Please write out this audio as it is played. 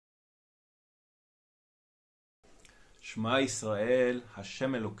Shema Yisrael,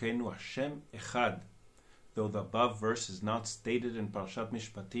 Hashem Elokeinu, Hashem Echad. Though the above verse is not stated in Parashat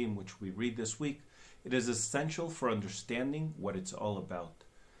Mishpatim, which we read this week, it is essential for understanding what it's all about.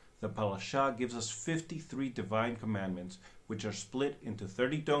 The Parasha gives us 53 divine commandments, which are split into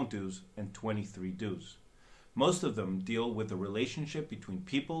 30 don't-dos and 23 do's. Most of them deal with the relationship between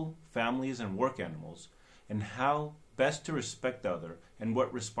people, families, and work animals, and how best to respect the other, and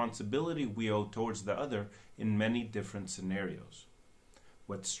what responsibility we owe towards the other in many different scenarios.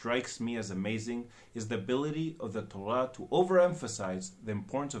 What strikes me as amazing is the ability of the Torah to overemphasize the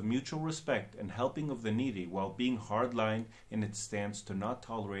importance of mutual respect and helping of the needy while being hardline in its stance to not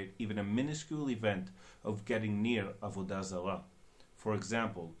tolerate even a minuscule event of getting near Avoda Zara. For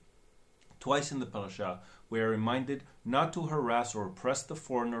example, twice in the Parasha, we are reminded not to harass or oppress the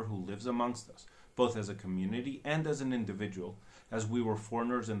foreigner who lives amongst us, both as a community and as an individual, as we were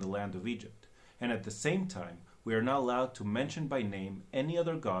foreigners in the land of Egypt. And at the same time, we are not allowed to mention by name any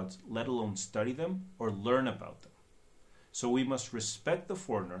other gods, let alone study them or learn about them. So we must respect the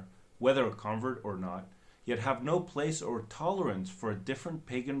foreigner, whether a convert or not, yet have no place or tolerance for a different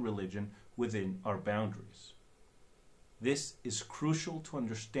pagan religion within our boundaries. This is crucial to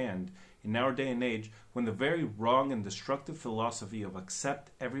understand in our day and age, when the very wrong and destructive philosophy of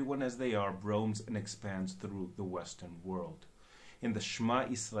accept everyone as they are roams and expands through the Western world. In the Shema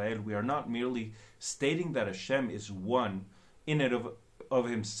Yisrael, we are not merely stating that Hashem is one in and of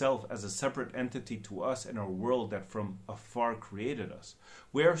himself as a separate entity to us and our world that from afar created us.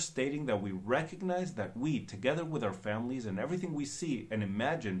 We are stating that we recognize that we, together with our families and everything we see and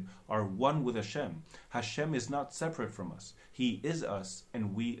imagine, are one with Hashem. Hashem is not separate from us. He is us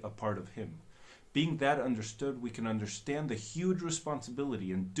and we a part of him. Being that understood, we can understand the huge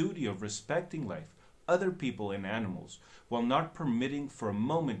responsibility and duty of respecting life, other people and animals, while not permitting for a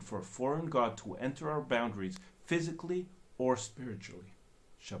moment for a foreign god to enter our boundaries physically or spiritually.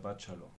 Shabbat Shalom.